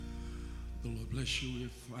The Lord bless you.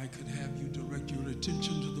 If I could have you direct your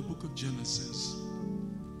attention to the book of Genesis,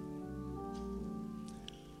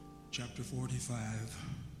 chapter 45,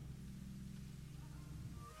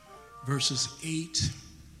 verses 8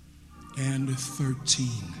 and 13.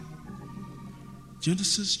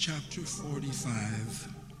 Genesis chapter 45,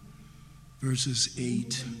 verses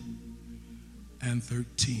 8 and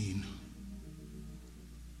 13.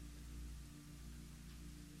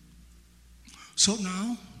 So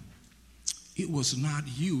now, it was not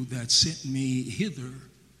you that sent me hither,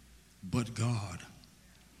 but God.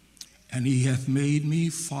 And he hath made me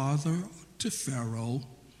father to Pharaoh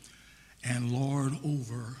and Lord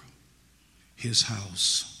over his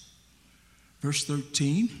house. Verse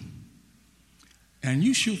 13, and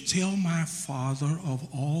you shall tell my father of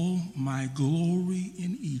all my glory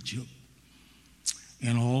in Egypt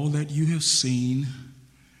and all that you have seen,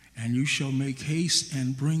 and you shall make haste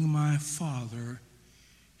and bring my father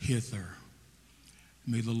hither.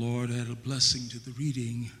 May the Lord add a blessing to the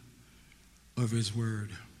reading of his word.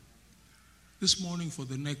 This morning, for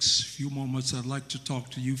the next few moments, I'd like to talk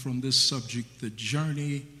to you from this subject, the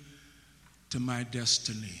journey to my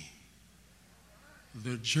destiny.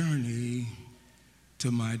 The journey to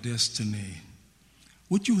my destiny.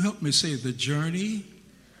 Would you help me say the journey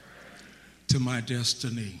to my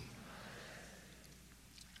destiny?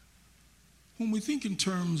 When we think in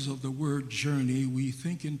terms of the word journey, we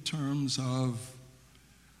think in terms of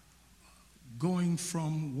going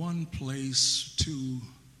from one place to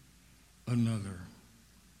another,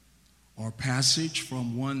 or passage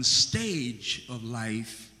from one stage of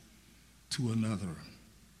life to another,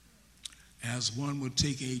 as one would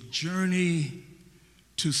take a journey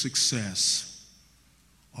to success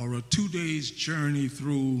or a 2 days journey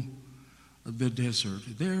through the desert.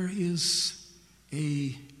 There is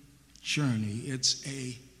a journey. It's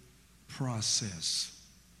a process.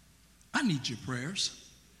 I need your prayers.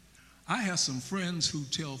 I have some friends who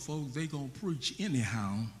tell folk they gonna preach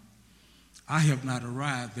anyhow. I have not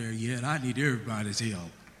arrived there yet. I need everybody's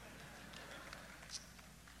help.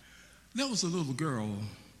 There was a little girl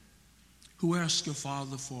who asked her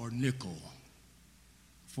father for a nickel.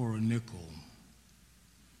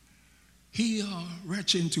 He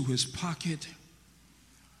reached into his pocket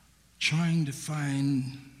trying to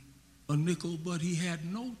find a nickel, but he had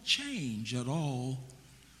no change at all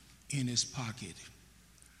in his pocket.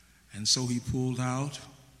 And so he pulled out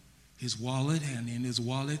his wallet, and in his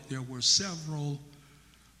wallet there were several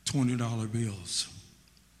 $20 bills.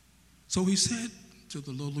 So he said to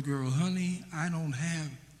the little girl, honey, I don't have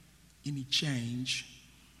any change.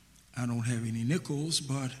 I don't have any nickels,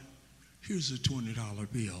 but here's a $20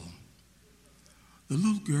 bill. The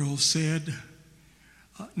little girl said,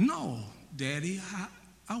 no, Daddy,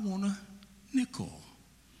 I want a nickel.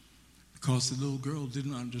 Because the little girl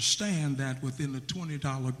didn't understand that within the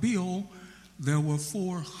 $20 bill, there were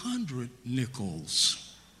 400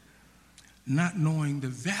 nickels. Not knowing the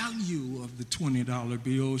value of the $20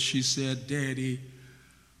 bill, she said, Daddy,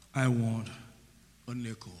 I want a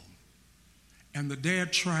nickel. And the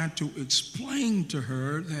dad tried to explain to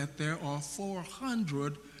her that there are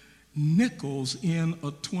 400 nickels in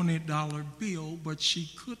a $20 bill, but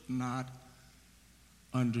she could not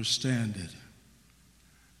understand it.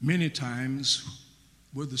 Many times,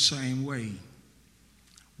 we're the same way.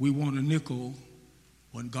 We want a nickel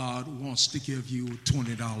when God wants to give you a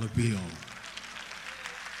 $20 bill.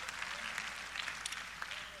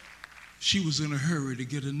 She was in a hurry to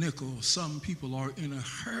get a nickel. Some people are in a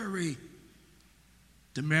hurry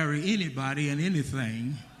to marry anybody and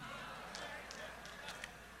anything.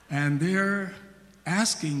 And they're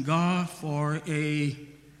asking God for a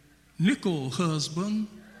nickel husband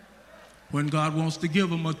when God wants to give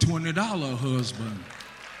them a $20 husband.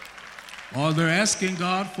 Or they're asking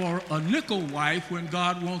God for a nickel wife when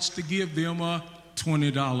God wants to give them a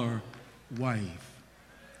 $20 wife.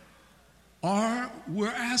 Or we're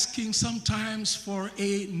asking sometimes for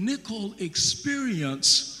a nickel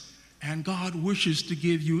experience, and God wishes to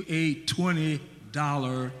give you a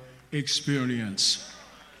 $20 experience.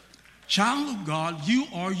 Child of God, you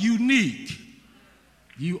are unique.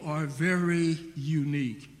 You are very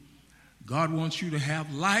unique. God wants you to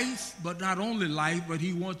have life, but not only life, but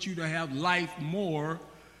he wants you to have life more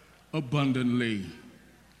abundantly.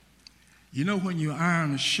 You know, when you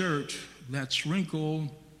iron a shirt that's wrinkled,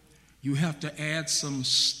 you have to add some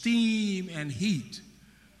steam and heat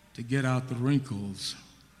to get out the wrinkles.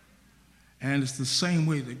 And it's the same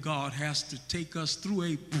way that God has to take us through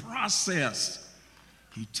a process.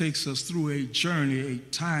 He takes us through a journey, a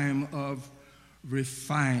time of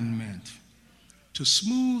refinement, to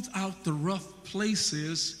smooth out the rough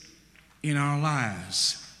places in our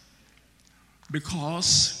lives.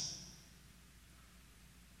 Because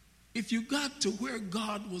if you got to where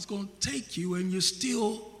God was going to take you and you're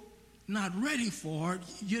still not ready for it,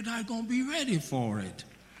 you're not going to be ready for it.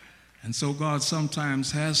 And so God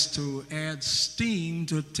sometimes has to add steam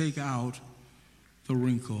to take out the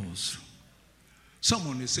wrinkles.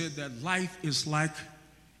 Someone has said that life is like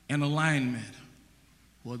an alignment,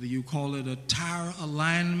 whether you call it a tire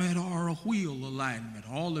alignment or a wheel alignment.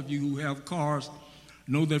 All of you who have cars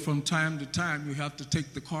know that from time to time you have to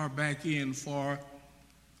take the car back in for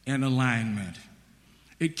an alignment.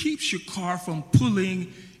 It keeps your car from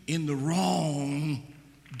pulling in the wrong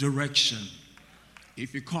direction.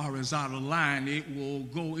 If your car is out of line, it will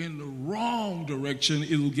go in the wrong direction.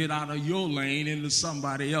 It will get out of your lane into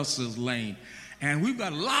somebody else's lane. And we've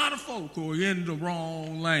got a lot of folk who are in the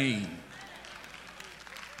wrong lane.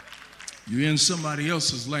 You're in somebody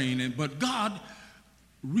else's lane, but God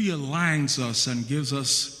realigns us and gives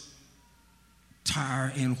us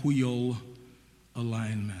tire and wheel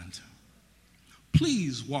alignment.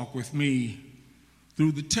 Please walk with me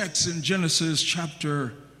through the text in Genesis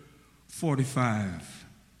chapter 45.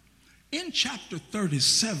 In chapter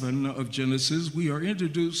 37 of Genesis, we are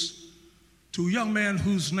introduced to a young man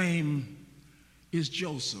whose name is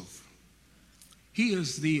Joseph. He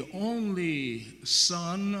is the only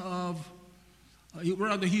son of,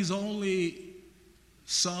 he's only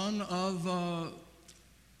son of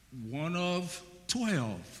one of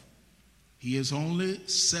 12. He is only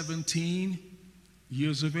 17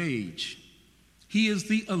 years of age. He is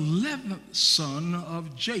the 11th son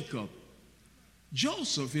of Jacob.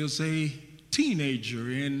 Joseph is a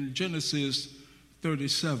teenager in Genesis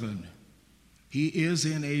 37. He is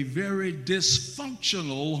in a very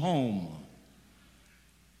dysfunctional home.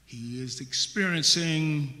 He is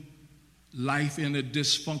experiencing life in a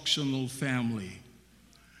dysfunctional family.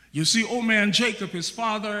 You see, old man Jacob, his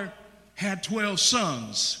father, had 12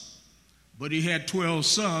 sons, but he had 12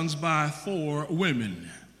 sons by 4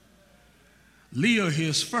 women. Leah,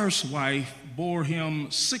 his first wife, bore him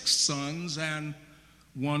 6 sons and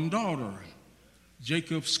 1 daughter.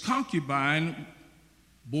 Jacob's concubine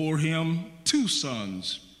bore him 2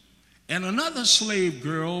 sons, and another slave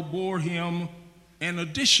girl bore him an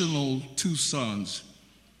additional 2 sons.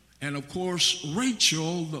 And of course,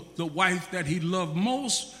 Rachel, the wife that he loved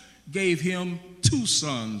most, gave him 2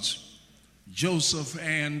 sons, Joseph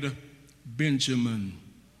and Benjamin.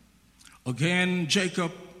 Again,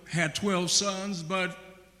 Jacob had 12 sons, but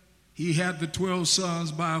he had the 12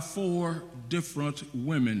 sons by 4 different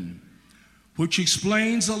women, which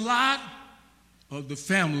explains a lot of the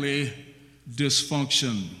family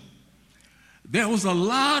dysfunction. There was a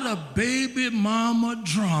lot of baby mama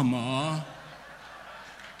drama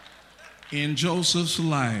in Joseph's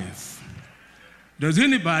life. Does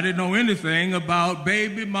anybody know anything about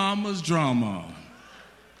baby mama's drama?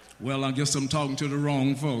 Well, I guess I'm talking to the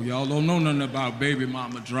wrong folk. Y'all don't know nothing about baby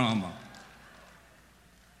mama drama.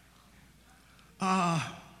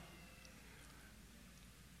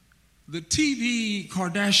 The TV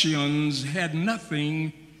Kardashians had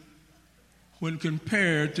nothing when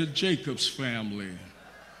compared to Jacob's family.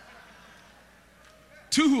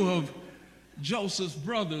 2 of Joseph's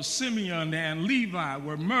brothers, Simeon and Levi,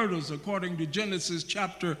 were murdered according to Genesis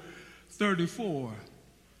chapter 34.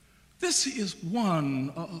 This is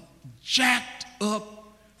one jacked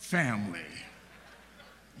up family.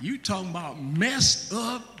 You talking about messed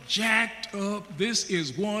up, jacked up. This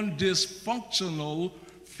is one dysfunctional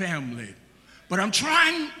family. But I'm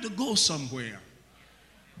trying to go somewhere,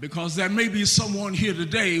 because there may be someone here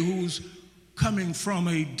today who's coming from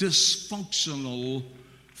a dysfunctional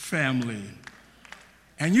family.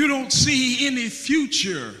 And you don't see any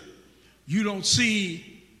future. You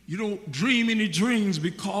don't dream any dreams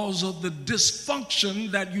because of the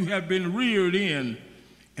dysfunction that you have been reared in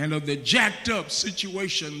and of the jacked up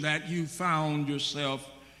situation that you found yourself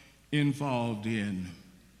involved in.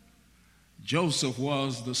 Joseph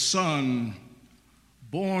was the son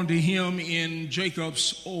born to him in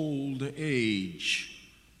Jacob's old age.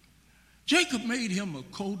 Jacob made him a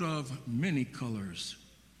coat of many colors.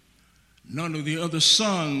 None of the other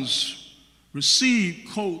sons received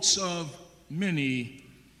coats of many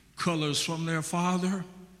colors from their father.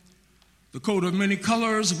 The coat of many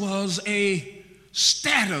colors was a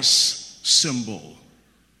status symbol.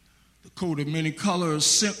 The coat of many colors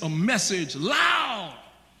sent a message loud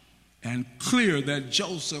and clear that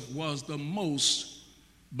Joseph was the most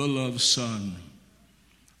beloved son.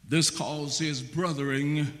 This caused his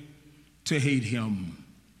brethren to hate him.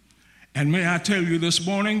 And may I tell you this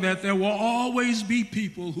morning that there will always be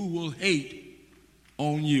people who will hate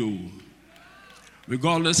on you.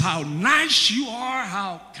 Regardless how nice you are,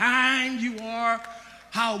 how kind you are,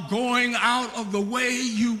 how going out of the way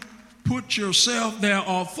you put yourself, there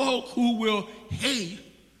are folk who will hate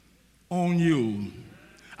on you.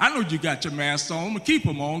 I know you got your mask on, but keep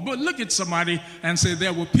them on. But look at somebody and say,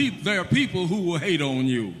 there are people who will hate on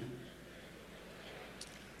you.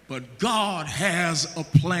 But God has a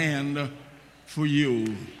plan for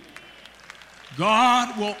you.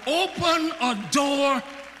 God will open a door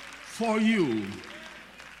for you.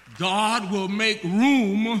 God will make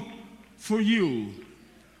room for you.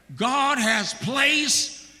 God has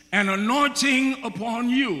placed an anointing upon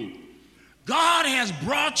you. God has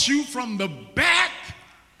brought you from the back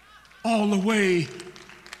all the way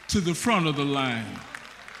to the front of the line.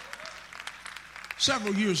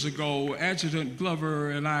 Several years ago, Adjutant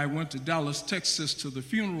Glover and I went to Dallas, Texas to the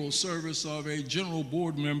funeral service of a general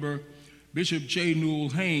board member, Bishop J. Newell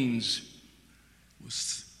Haynes.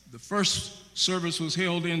 The first service was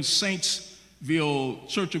held in Saintsville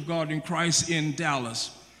Church of God in Christ in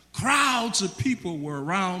Dallas. Crowds of people were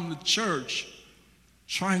around the church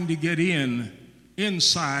trying to get in.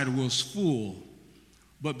 Inside was full.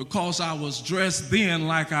 But because I was dressed then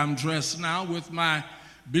like I'm dressed now with my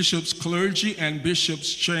bishop's clergy and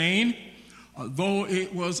bishop's chain, though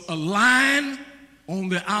it was a line on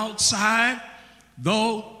the outside,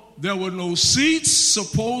 though there were no seats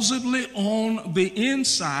supposedly on the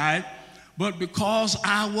inside, but because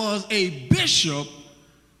I was a bishop,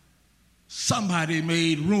 somebody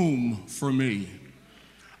made room for me.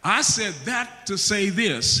 I said that to say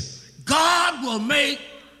this: God will make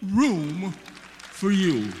room for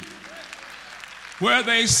you. Where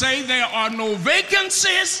they say there are no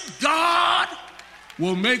vacancies, God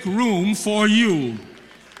will make room for you.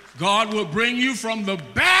 God will bring you from the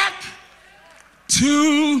back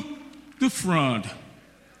to the front.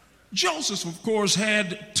 Joseph, of course,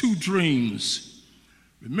 had two dreams.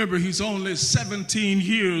 Remember, he's only 17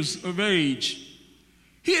 years of age.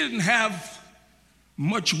 He didn't have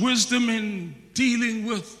much wisdom in dealing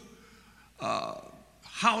with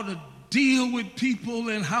how to deal with people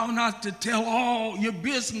and how not to tell all your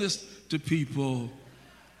business to people.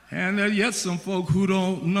 And there are yet some folk who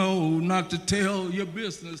don't know not to tell your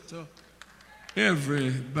business to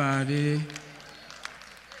everybody.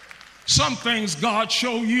 Some things God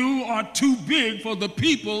show you are too big for the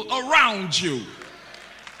people around you.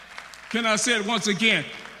 Can I say it once again?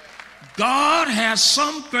 God has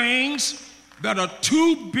some things that are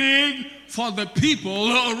too big for the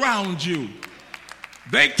people around you.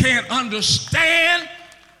 They can't understand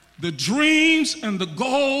the dreams and the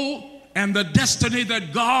goal and the destiny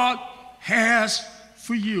that God has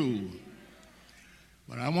for you.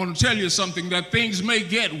 But I want to tell you something, that things may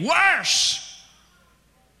get worse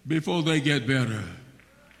before they get better.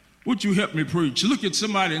 Would you help me preach? Look at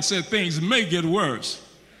somebody and say, things may get worse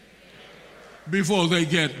before they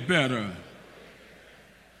get better.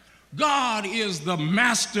 God is the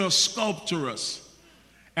master sculptorist,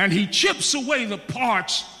 and he chips away the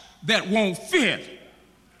parts that won't fit.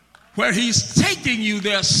 Where he's taking you,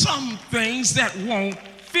 there's some things that won't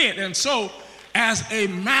fit. And so, as a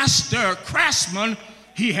master craftsman,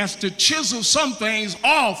 he has to chisel some things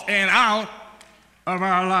off and out of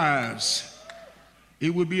our lives.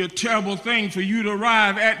 It would be a terrible thing for you to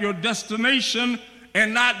arrive at your destination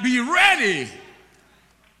and not be ready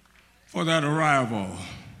for that arrival.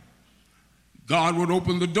 God would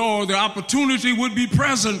open the door, the opportunity would be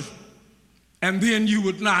present, and then you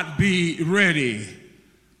would not be ready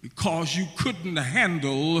because you couldn't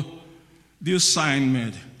handle the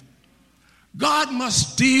assignment. God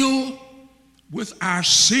must deal with our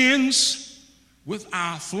sins, with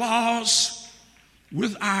our flaws,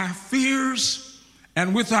 with our fears,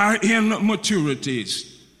 and with our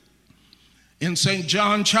immaturities. In St.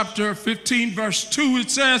 John chapter 15, verse 2, it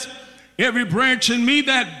says, every branch in me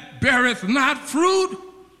that beareth not fruit,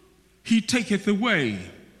 he taketh away.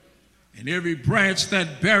 And every branch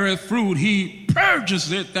that beareth fruit, he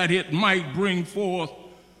purges it that it might bring forth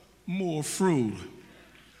more fruit. In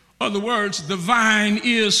other words, the vine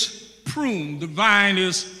is pruned. The vine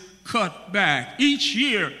is cut back. Each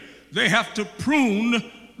year, they have to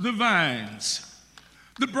prune the vines.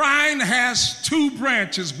 The vine has two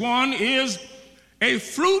branches. One is a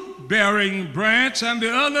fruit-bearing branch, and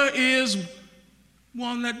the other is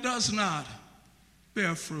one that does not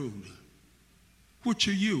bear fruit. Which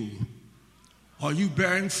are you? Are you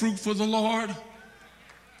bearing fruit for the Lord?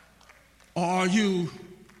 Or are you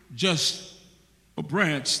just a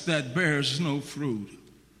branch that bears no fruit?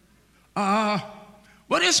 But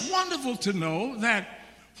it's wonderful to know that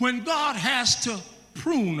when God has to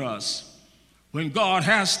prune us, when God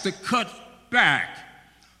has to cut back,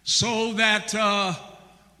 so that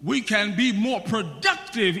we can be more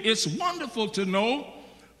productive. It's wonderful to know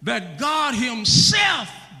that God himself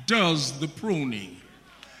does the pruning.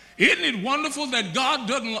 Isn't it wonderful that God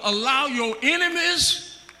doesn't allow your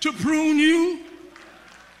enemies to prune you?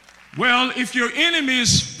 Well, if your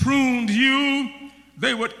enemies pruned you,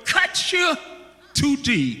 they would cut you too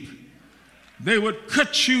deep. They would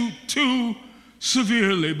cut you too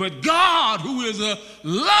severely. But God, who is a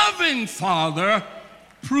loving Father,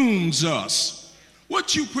 prunes us.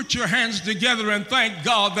 Would you put your hands together and thank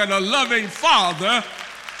God that a loving Father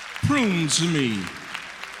prunes me?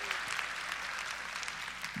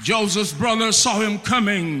 Joseph's brothers saw him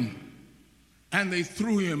coming, and they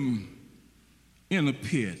threw him in a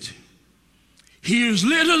pit. He is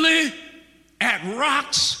literally at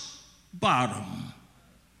rock's bottom.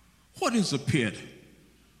 What is a pit?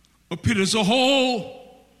 A pit is a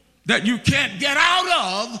hole that you can't get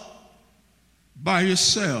out of by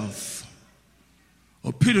yourself.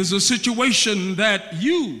 A pit is a situation that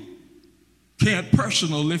you can't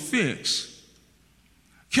personally fix.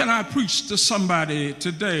 Can I preach to somebody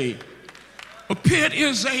today? A pit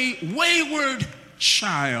is a wayward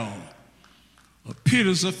child. A pit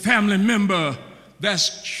is a family member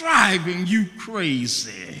that's driving you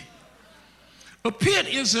crazy. A pit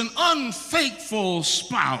is an unfaithful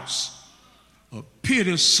spouse. A pit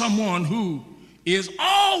is someone who is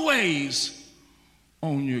always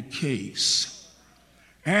on your case.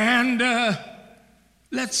 And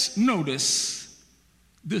let's notice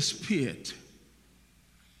this pit.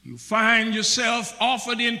 You find yourself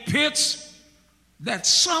often in pits that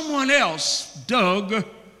someone else dug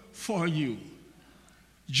for you.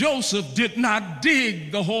 Joseph did not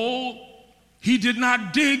dig the hole. He did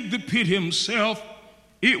not dig the pit himself.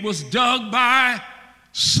 It was dug by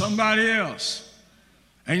somebody else.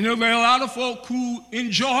 And you know, there are a lot of folk who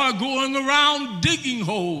enjoy going around digging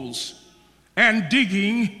holes and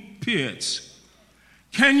digging pits.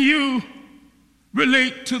 Can you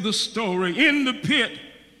relate to the story? In the pit,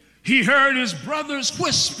 he heard his brothers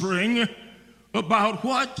whispering about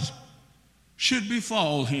what should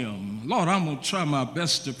befall him. Lord, I'm going to try my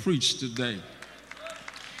best to preach today.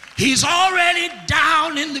 He's already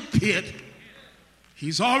down in the pit.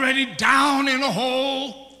 He's already down in a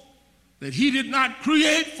hole that he did not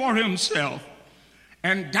create for himself.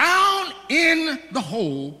 And down in the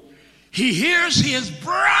hole, he hears his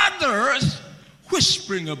brothers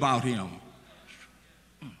whispering about him.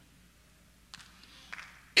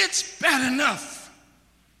 It's bad enough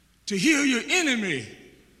to hear your enemy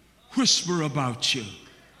whisper about you.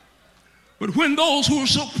 But when those who are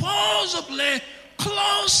supposedly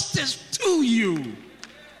closest to you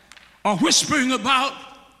are whispering about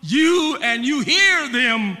you and you hear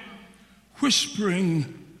them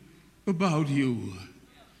whispering about you,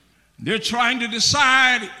 they're trying to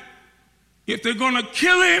decide if they're going to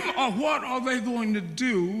kill him or what are they going to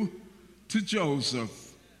do to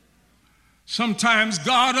Joseph. Sometimes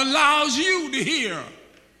God allows you to hear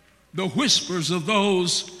the whispers of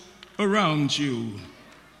those around you.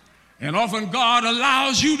 And often God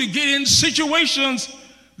allows you to get in situations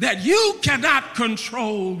that you cannot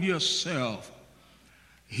control yourself.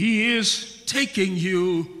 He is taking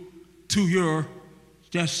you to your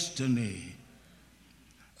destiny.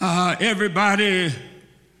 Everybody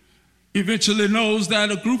eventually knows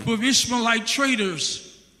that a group of Ishmaelite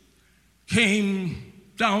traders came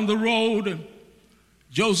down the road, and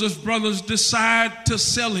Joseph's brothers decide to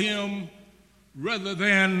sell him rather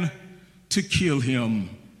than to kill him.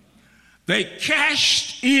 They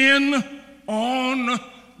cashed in on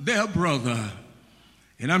their brother.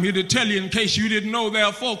 And I'm here to tell you, in case you didn't know, there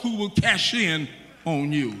are folk who will cash in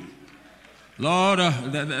on you. Lord,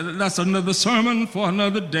 that's another sermon for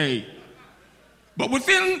another day. But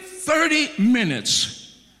within 30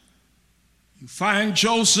 minutes, you find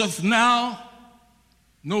Joseph now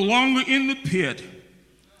no longer in the pit,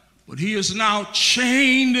 but he is now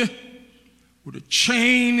chained with a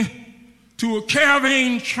chain to a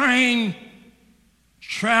caravan train,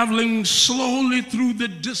 traveling slowly through the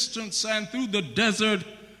distance and through the desert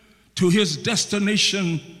to his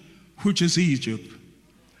destination, which is Egypt.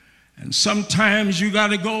 And sometimes you got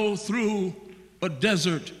to go through a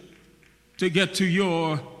desert to get to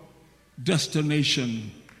your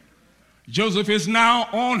destination. Joseph is now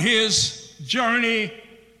on his journey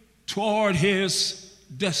toward his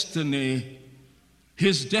destiny.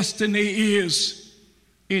 His destiny is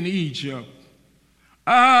in Egypt.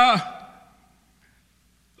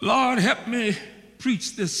 Lord, help me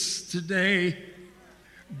preach this today.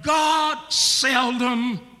 God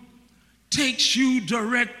seldom takes you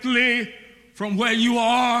directly from where you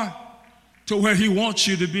are to where he wants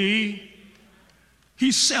you to be.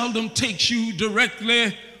 he seldom takes you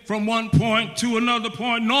directly from one point to another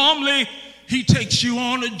point. Normally, he takes you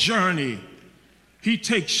on a journey. He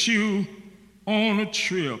takes you on a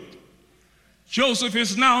trip. Joseph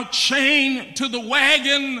is now chained to the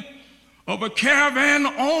wagon of a caravan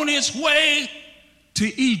on its way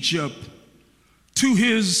to Egypt, to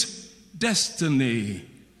his destiny.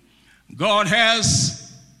 God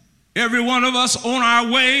has every one of us on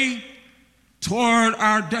our way toward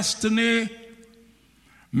our destiny.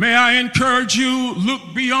 May I encourage you, look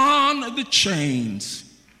beyond the chains.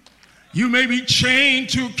 You may be chained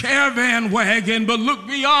to a caravan wagon, but look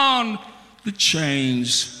beyond the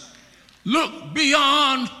chains. Look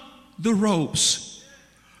beyond the ropes.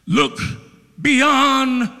 Look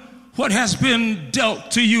beyond what has been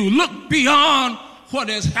dealt to you. Look beyond what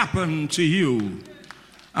has happened to you.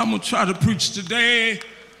 I'm going to try to preach today.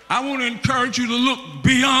 I want to encourage you to look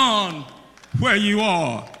beyond where you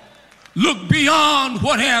are. Look beyond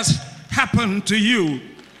what has happened to you.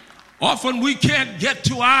 Often we can't get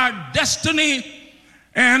to our destiny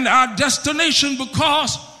and our destination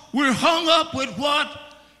because we're hung up with what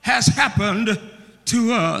has happened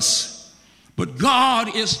to us. But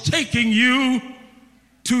God is taking you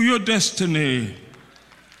to your destiny.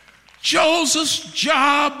 Joseph's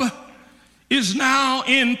job is now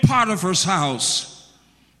in Potiphar's house,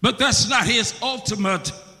 but that's not his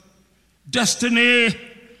ultimate destiny.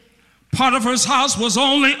 Potiphar's house was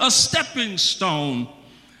only a stepping stone.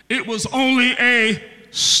 It was only a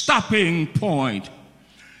stopping point.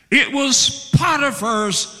 It was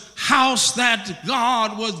Potiphar's house that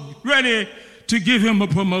God was ready to give him a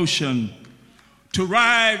promotion, to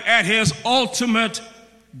arrive at his ultimate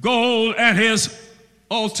goal and his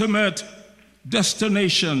ultimate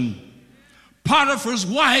destination. Potiphar's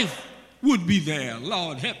wife would be there.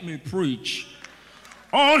 Lord, help me preach.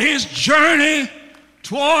 On his journey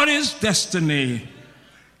toward his destiny,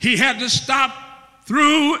 he had to stop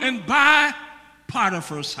through and by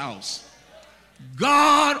Potiphar's house.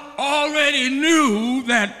 God already knew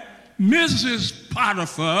that Mrs.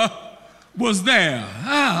 Potiphar was there.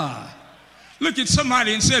 Look at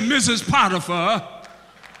somebody and say, Mrs. Potiphar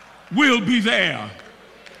will be there.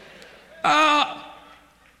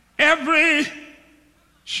 Every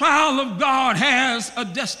child of God has a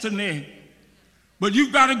destiny, but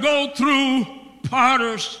you've got to go through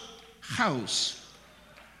Potiphar's house.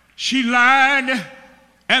 She lied,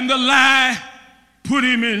 and the lie put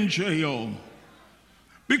him in jail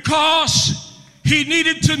because he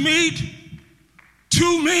needed to meet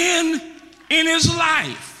two men in his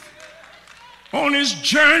life. On his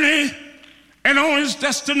journey and on his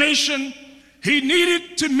destination, he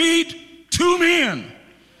needed to meet two men,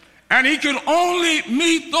 and he could only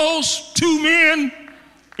meet those two men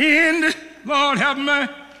in, Lord have me,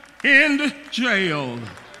 in the jail.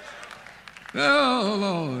 Oh,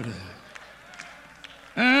 Lord.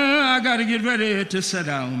 I got to get ready to sit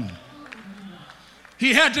down.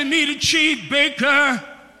 He had to meet a chief baker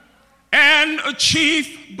and a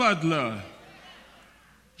chief butler.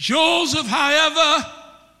 Joseph, however,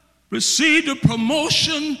 received a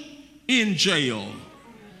promotion in jail.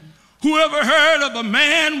 Whoever heard of a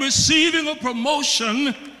man receiving a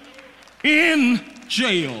promotion in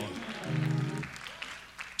jail?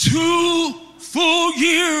 2 full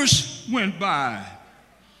years went by.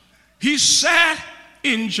 He sat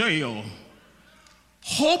in jail,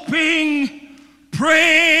 hoping,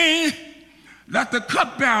 praying that the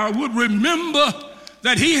cupbearer would remember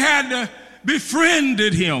that he had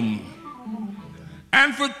befriended him.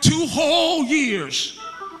 And for 2 whole years,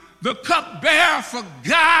 the cupbearer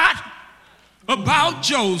forgot about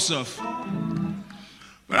Joseph.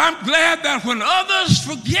 But I'm glad that when others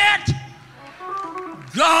forget,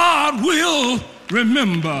 God will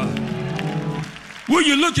remember. Will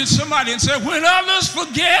you look at somebody and say, when others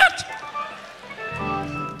forget,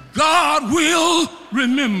 God will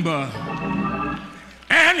remember.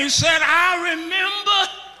 And he said, I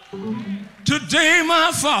remember today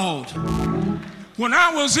my fault. When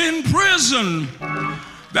I was in prison,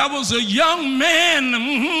 there was a young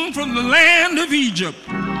man from the land of Egypt,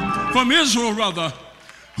 from Israel rather,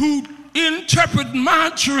 who interpreted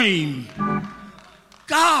my dream.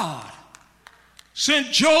 God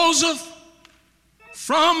sent Joseph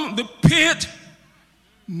from the pit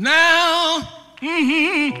now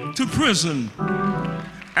to prison,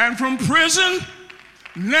 and from prison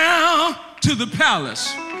now to the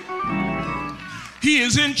palace. He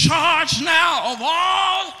is in charge now of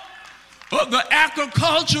all of the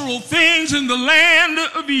agricultural things in the land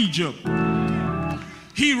of Egypt.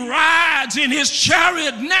 He rides in his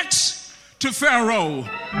chariot next to Pharaoh.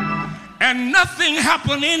 And nothing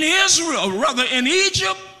happened in Israel, rather in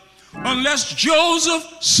Egypt, unless Joseph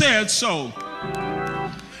said so.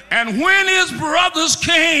 And when his brothers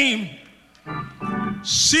came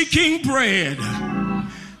seeking bread,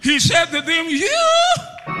 he said to them, you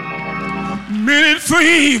meant it for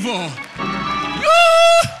evil. You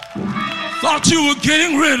thought you were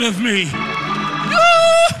getting rid of me.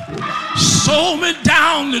 You sold me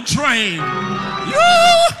down the drain.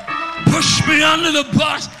 You pushed me under the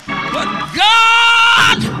bus. But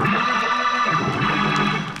God,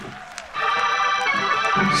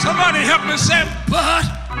 somebody help me say, but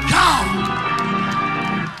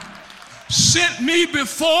God sent me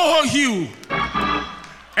before you.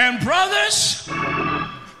 And brothers,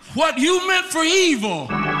 what you meant for evil,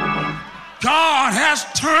 God has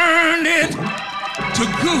turned it to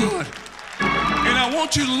good. And I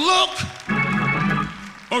want you to look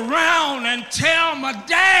around and tell my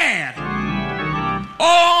dad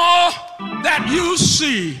all that you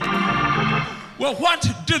see. Well, what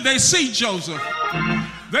did they see, Joseph?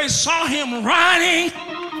 They saw him riding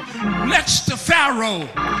next to Pharaoh.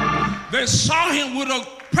 They saw him with a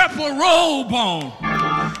purple robe on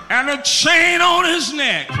and a chain on his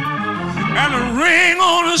neck and a ring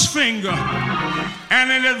on his finger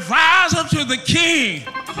and an advisor to the king.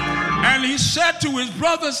 And he said to his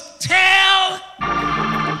brothers, tell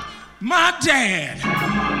my dad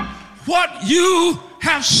what you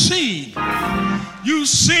have seen. You've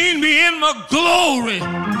seen me in my glory.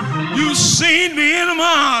 You've seen me in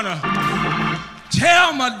my honor.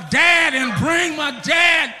 Tell my dad and bring my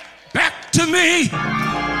dad back to me.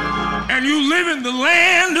 And you live in the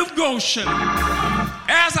land of Goshen.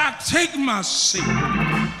 As I take my seat,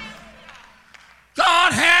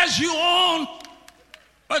 God has you on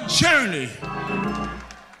a journey.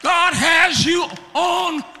 God has you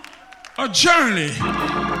on a journey.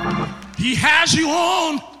 He has you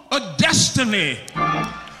on a destiny.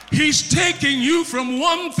 He's taking you from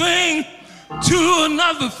one thing to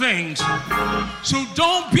another thing. So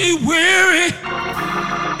don't be weary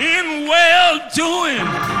in well-doing.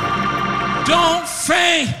 Don't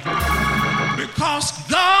faint, because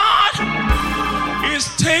God is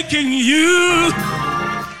taking you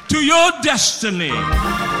to your destiny.